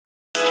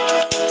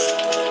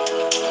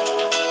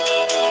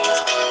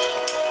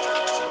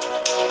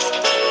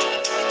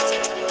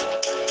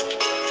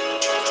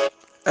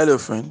Hello,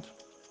 friend.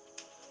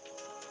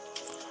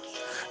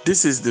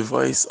 This is the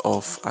voice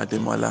of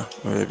Ademola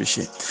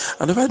Morebise.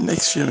 And over the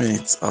next few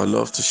minutes, I would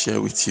love to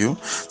share with you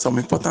some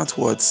important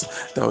words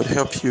that would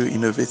help you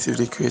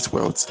innovatively create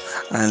wealth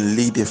and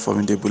lead a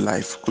formidable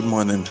life. Good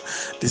morning.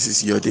 This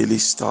is your daily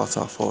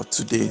starter for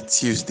today,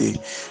 Tuesday,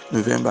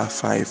 November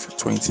 5,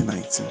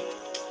 2019.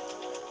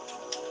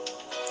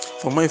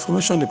 For more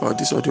information about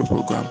this audio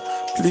program,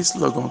 please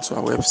log on to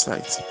our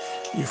website.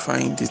 You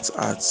find it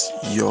at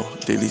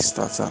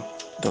yourdailystarter.com.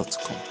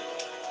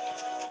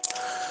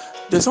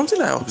 There's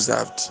something I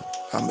observed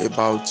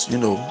about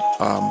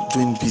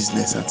doing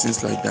business and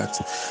things like that.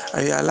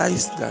 I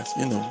realized that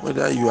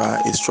whether you are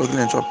a struggling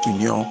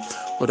entrepreneur,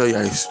 whether you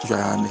are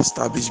an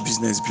established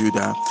business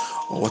builder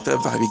or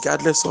whatever,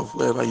 regardless of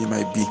wherever you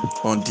might be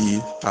on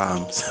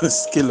the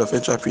scale of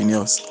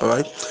entrepreneurs, all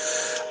right,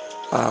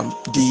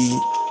 the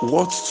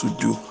what to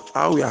do,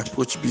 how we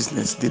approach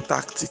business, the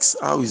tactics,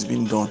 how it's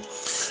being done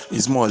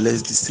is more or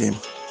less the same,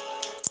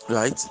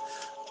 right?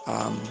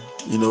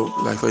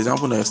 Like for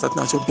example, now you're starting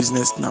out your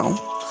business now,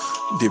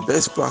 the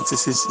best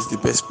practices is the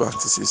best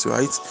practices,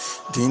 right?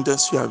 The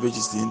industry average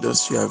is the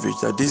industry average.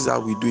 That this is how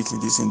we do it in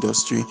this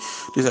industry.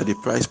 These are the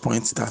price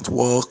points that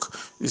work.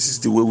 This is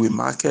the way we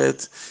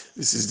market.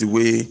 This is the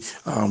way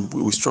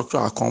we structure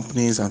our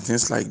companies and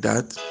things like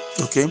that.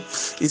 Okay,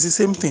 it's the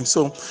same thing.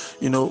 So,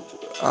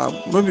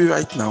 maybe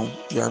right now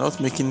you are not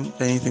making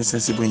anything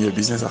sensible in your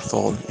business at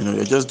all.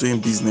 You're just doing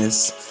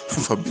business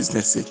for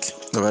business sake.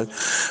 All right,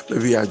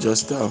 maybe you are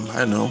just I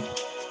don't know,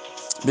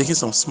 making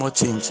some small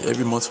change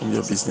every month from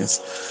your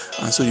business,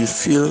 and so you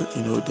feel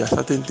there are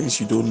certain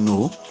things you don't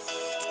know,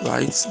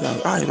 right?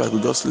 That if I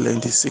could just learn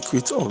the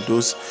secret of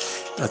those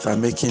that are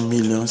making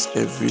millions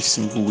every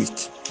single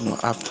week.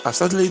 I've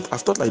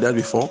thought like that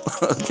before.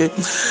 Okay,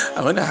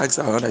 and when I ask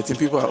around, I think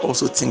people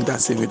also think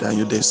that same way,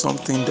 that there's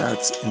something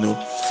that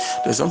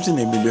there's something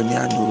a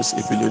millionaire knows,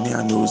 a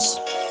billionaire knows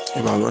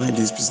about running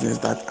this business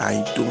that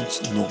I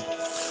don't know.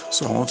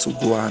 So I want to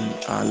go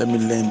and let me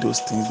learn those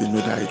things they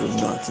know that I don't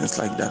know, and things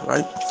like that,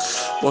 right?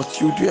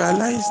 But you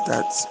realize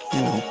that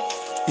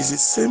it's the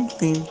same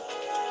thing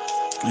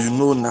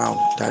now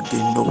that they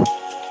know.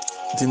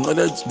 The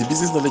knowledge, the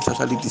business knowledge, is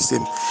actually the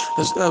same.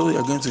 That's what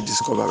you're going to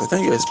discover. By the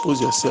time you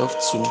expose yourself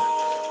to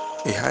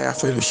a higher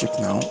fellowship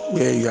now,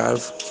 where you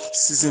have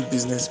seasoned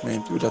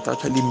businessmen, people that are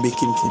actually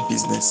making it in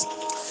business,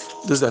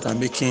 those that are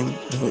making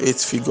 8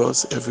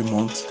 figures every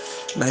month,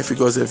 9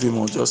 figures every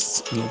month,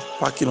 just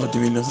packing all the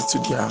millions into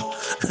their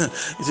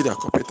into their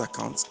corporate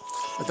accounts.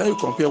 By the time you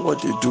compare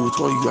what they do with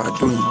what you are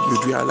doing,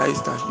 you'd realize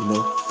that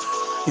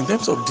in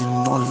terms of the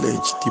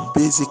knowledge, the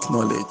basic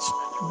knowledge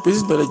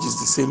is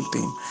the same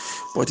thing,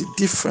 but the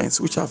difference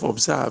which I've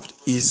observed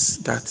is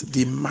that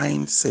the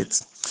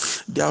mindset,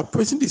 they are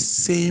operating the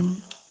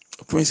same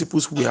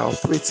principles we are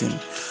operating,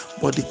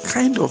 but the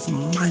kind of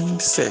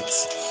mindset,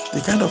 the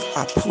kind of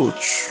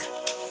approach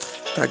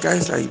that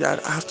guys like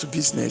that have to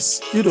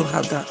business, you don't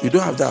have that. You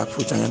don't have that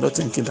approach, and you're not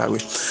thinking that way.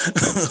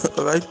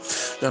 All right,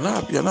 you're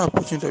not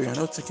approaching that way. You're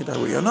not thinking that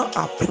way. You're not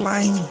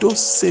applying those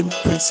same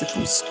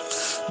principles,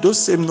 those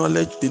same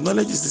knowledge. The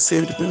knowledge is the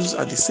same. The principles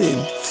are the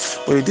same,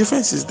 but the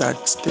difference is that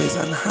there's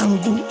an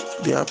angle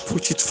they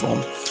approach it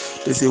from.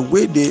 There's a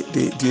way they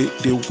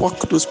work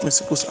those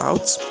principles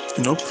out,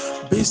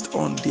 based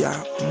on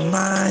their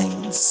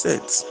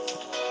mindset,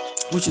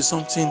 which is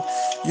something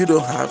you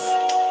don't have,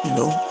 and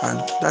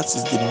that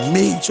is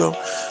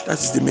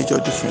the major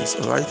difference.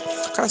 All right,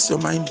 cast your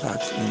mind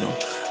back,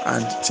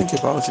 and think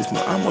about it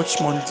now. How much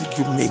money did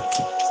you make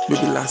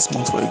maybe last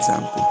month, for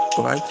example?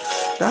 All right,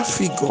 that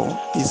figure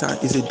is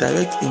a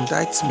direct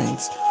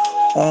indictment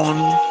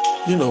on,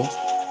 you know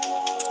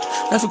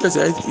that figure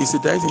is a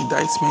direct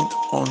indictment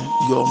on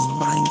your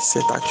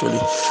mindset. Actually,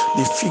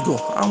 the figure,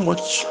 how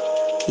much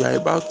you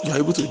are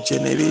able to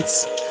generate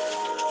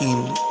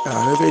in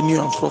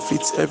revenue and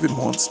profits every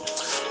month,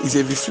 is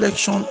a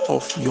reflection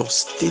of your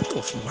state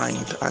of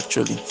mind.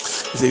 Actually,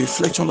 it's a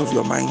reflection of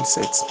your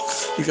mindset.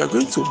 If you are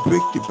going to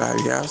break the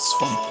barriers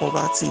from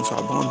poverty into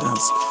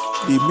abundance,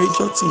 the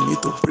major thing you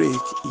need to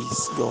break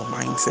is your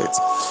mindset.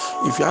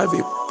 If you have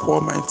a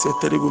poor mindset,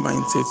 terrible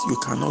mindset, you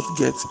cannot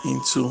get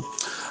into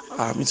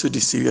the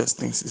serious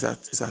things. It's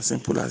as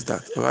simple as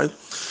that. All right,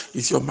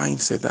 it's your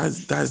mindset.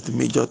 That's the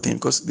major thing,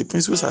 because the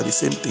principles are the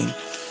same thing.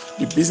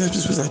 The business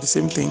principles are the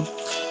same thing.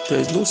 There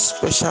is no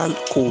special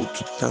code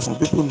that some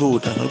people know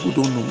that some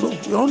people don't know. No,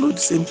 we all know the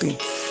same thing.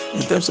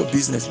 In terms of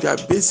business, there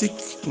are basic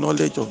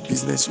knowledge of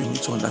business you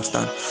need to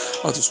understand: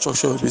 how to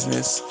structure your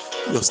business,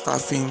 your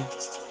staffing,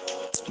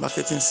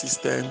 marketing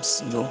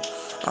systems,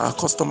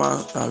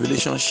 customer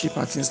relationship,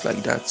 and things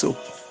like that. So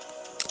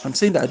I'm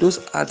saying that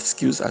those hard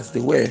skills, as they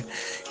were,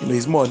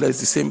 is more or less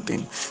the same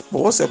thing.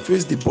 But what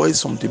separates the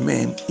boys from the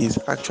men is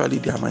actually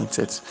their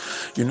mindset.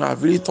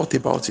 I've really thought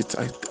about it.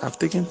 I've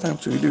taken time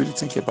to really, really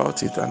think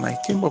about it, and I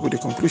came up with the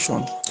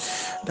conclusion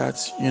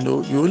that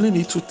you only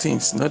need two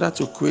things in order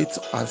to create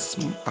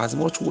as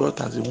much wealth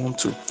as you want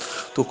to.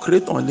 To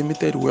create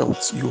unlimited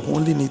wealth, you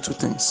only need two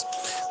things.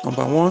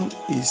 Number one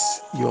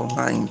is your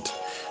mind.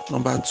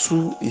 Number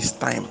two is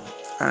time.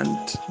 And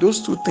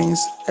those two things,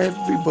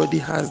 everybody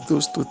has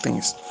those two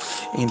things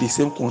in the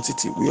same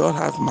quantity. We all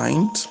have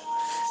mind,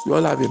 we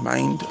all have a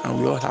mind, and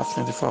we all have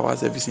 24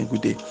 hours every single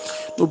day.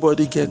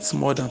 Nobody gets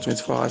more than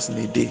 24 hours in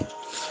a day,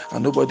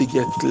 and nobody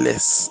gets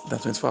less than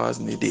 24 hours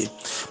in a day.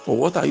 But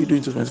what are you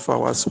doing to 24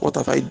 hours? What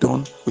have I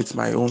done with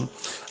my own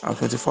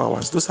 24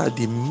 hours? Those are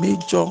the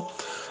major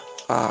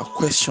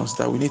questions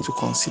that we need to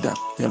consider.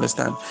 You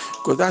understand?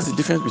 Because that's the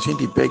difference between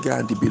the beggar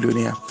and the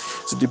billionaire.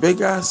 So the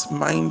beggar's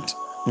mind,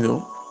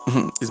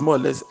 is more or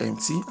less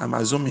empty. I'm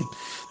assuming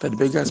that the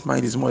beggar's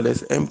mind is more or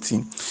less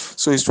empty.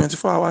 So his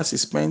 24 hours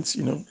is spent,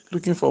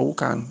 looking for who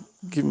can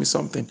give me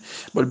something.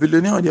 But the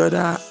billionaire, on the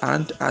other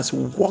hand, has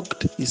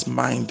worked his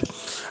mind,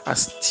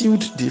 has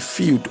tilled the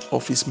field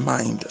of his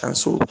mind. And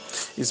so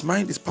his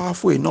mind is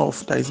powerful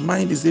enough that his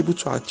mind is able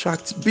to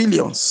attract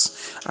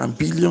billions and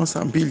billions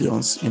and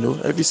billions,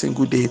 every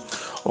single day,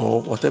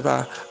 or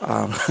whatever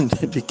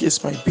the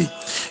case might be.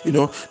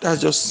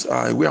 That's just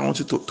where I want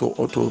you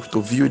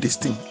to view this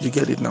thing. You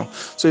get it now?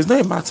 So it's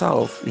not a matter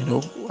of,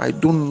 I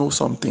don't know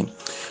something.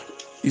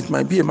 It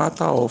might be a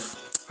matter of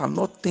I'm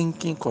not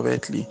thinking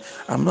correctly.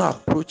 I'm not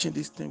approaching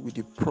this thing with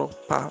the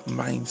proper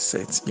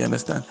mindset. You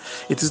understand?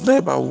 It is not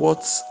about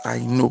what I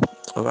know.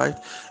 All right.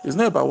 It's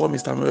not about what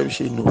Mr.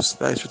 Morebise knows.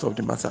 That is the truth of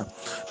the matter.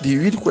 The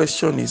real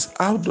question is,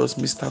 how does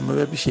Mr.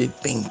 Morebise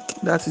think?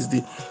 That is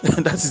the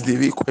that is the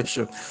real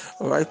question.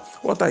 All right.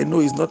 What I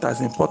know is not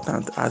as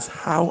important as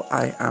how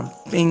I am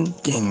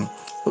thinking.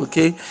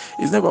 Okay,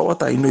 it's not about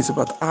what I know, it's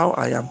about how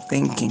I am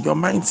thinking. Your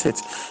mindset,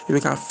 if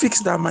you can fix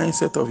that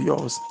mindset of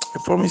yours, I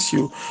promise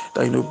you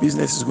that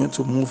business is going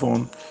to move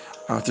on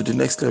to the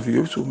next level.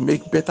 You're able to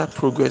make better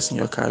progress in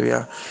your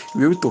career.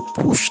 You're able to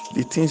push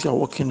the things you're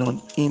working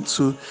on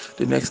into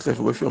the next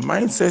level. But if your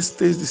mindset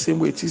stays the same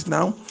way it is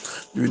now,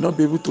 you will not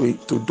be able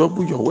to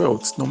double your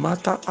wealth, no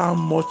matter how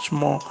much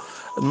more,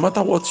 no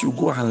matter what you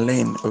go and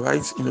learn. All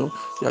right, you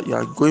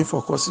are going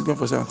for courses, going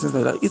for certain things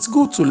like that. It's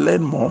good to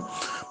learn more,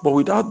 but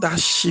without that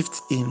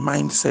shift in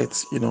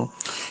mindset,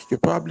 you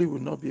probably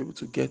will not be able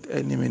to get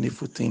any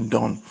meaningful thing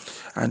done.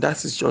 And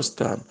that is just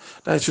that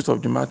is truth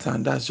of the matter,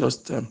 and that's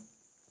just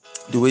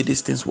the way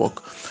these things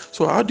work.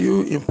 So how do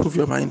you improve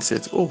your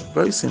mindset? Oh,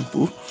 very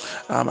simple.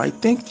 I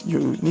think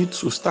you need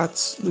to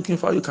start looking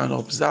for how you can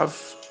observe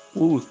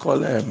what we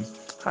call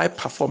high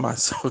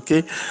performers.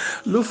 Okay,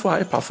 look for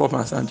high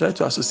performers and try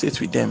to associate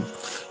with them.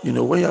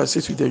 When you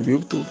associate with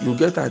them, you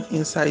get an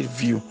inside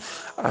view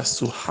as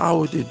to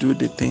how they do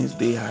the things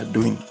they are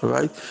doing. All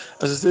right,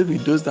 associate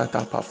with those that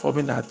are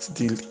performing at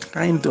the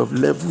kind of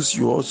levels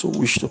you also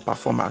wish to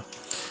perform at.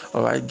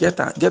 All right, get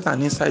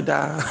an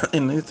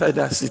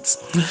insider seat,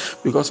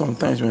 because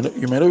sometimes you may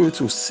not be able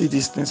to see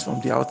these things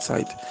from the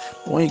outside.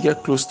 But when you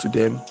get close to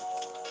them,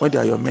 when they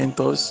are your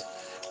mentors,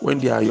 when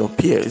they are your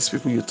peers,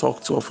 people you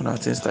talk to often and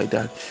things like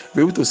that,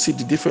 be able to see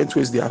the different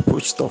ways they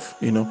approach stuff.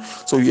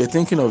 So you're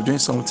thinking of doing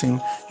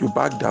something, you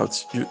backed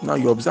out. Now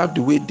you observe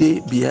the way they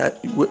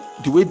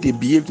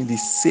behaved in the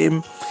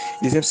same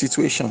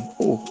situation.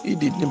 Oh, he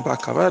didn't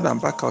back out. Rather than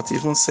back out, he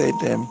even said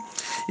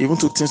even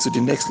took things to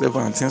the next level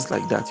and things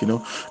like that.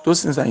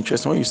 Those things are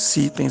interesting. When you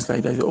see things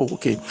like that, oh,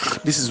 okay,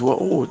 this is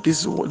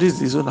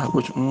his own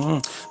approach.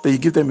 Then you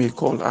give them a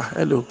call.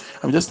 Hello,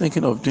 I'm just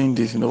thinking of doing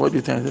this. What do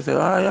you think? They say,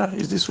 yeah,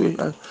 it's this way,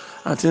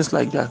 and things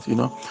like that.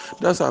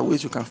 Those are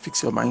ways you can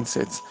fix your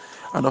mindset.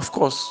 And of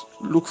course,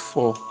 look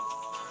for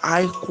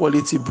high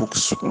quality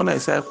books. When I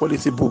say high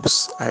quality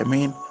books, I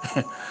mean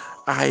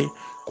high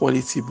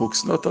quality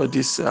books, not all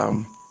this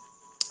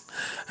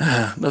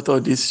not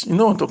all this,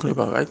 what I'm talking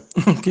about, right?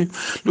 Okay,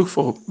 look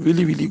for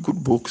really, really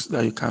good books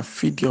that you can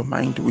feed your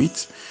mind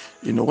with.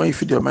 When you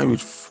feed your mind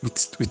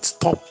with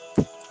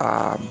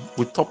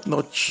top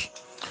notch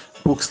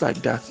books like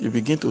that, you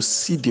begin to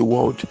see the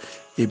world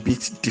a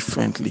bit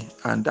differently,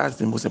 and that's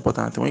the most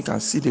important thing. When you can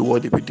see the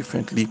world a bit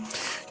differently,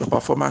 your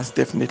performance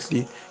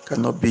definitely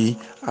cannot be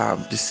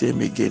the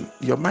same again.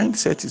 Your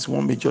mindset is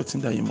one major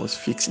thing that you must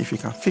fix. If you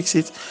can fix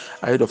it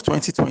ahead of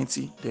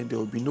 2020, then there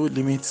will be no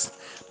limits.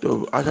 There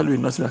will actually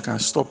be nothing that can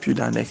stop you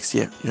that next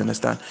year. You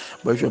understand?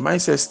 But if your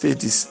mindset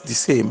stays the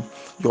same,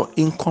 your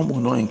income will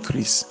not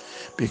increase,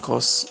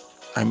 because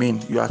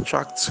you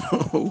attract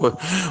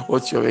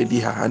what you already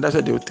have. And that's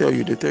what they will tell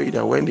you. They tell you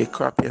that when the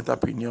crappy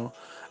entrepreneur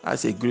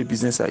has a great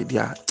business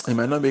idea, he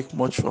might not make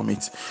much from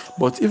it.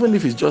 But even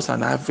if it's just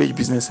an average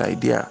business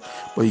idea,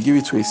 but you give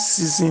it to a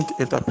seasoned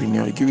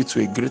entrepreneur, you give it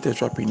to a great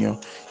entrepreneur,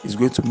 he's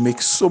going to make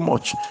so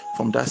much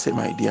from that same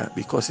idea,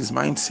 because his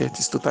mindset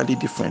is totally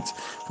different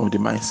from the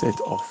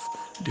mindset of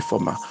the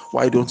former.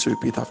 Why don't you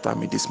repeat after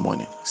me this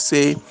morning?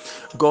 Say,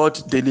 God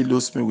daily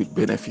loads me with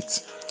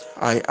benefits.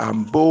 I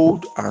am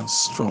bold and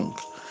strong.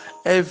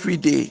 Every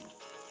day,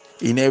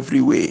 in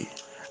every way,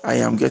 I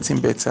am getting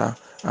better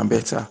and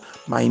better.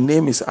 My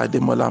name is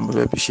Ademola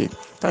Morebise.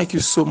 Thank you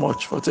so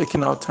much for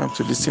taking our time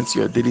to listen to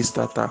your daily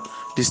starter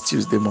this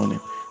Tuesday morning.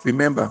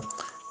 Remember,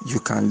 you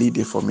can lead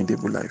a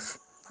formidable life.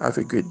 Have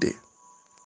a great day.